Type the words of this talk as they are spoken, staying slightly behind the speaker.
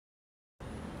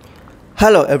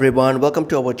Hello everyone, welcome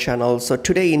to our channel. So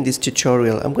today in this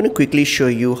tutorial I'm going to quickly show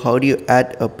you how do you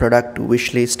add a product to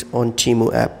wishlist on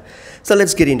Temu app. So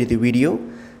let's get into the video.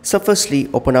 So firstly,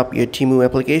 open up your Temu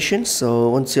application. So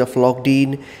once you have logged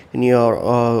in and you're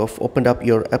opened up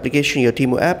your application, your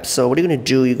Temu app, so what you're going to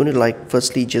do, you're going to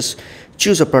firstly just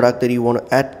choose a product that you want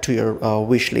to add to your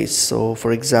wish list. So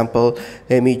for example,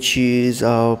 let me choose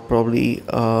probably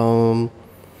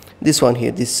this one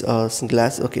here, this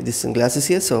sunglass. Okay, this sunglasses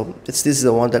here. So this is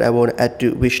the one that I want to add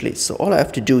to wish list. So all I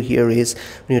have to do here is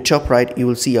on your top right you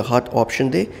will see a heart option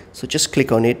there, so just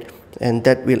click on it and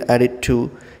that will add it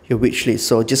to your wish list.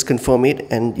 So just confirm it,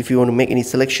 and if you want to make any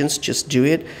selections, just do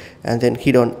it and then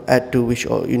hit on add to wish,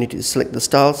 or you need to select the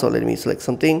style. So let me select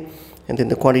something, and then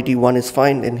the quantity one is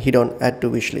fine, and hit on add to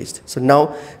wish list. So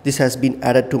now this has been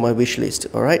added to my wish list.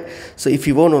 All right, so if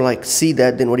you want to see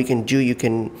that, then what you can do, you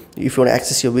can, if you want to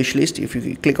access your wish list, if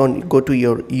you click on, go to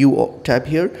your U tab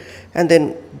here, and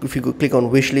then if you click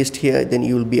on wish list here, then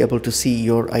you will be able to see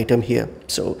your item here.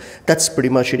 So that's pretty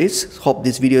much it is. Hope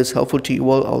this video is helpful to you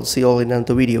all. I'll see you all in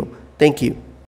another video. Thank you.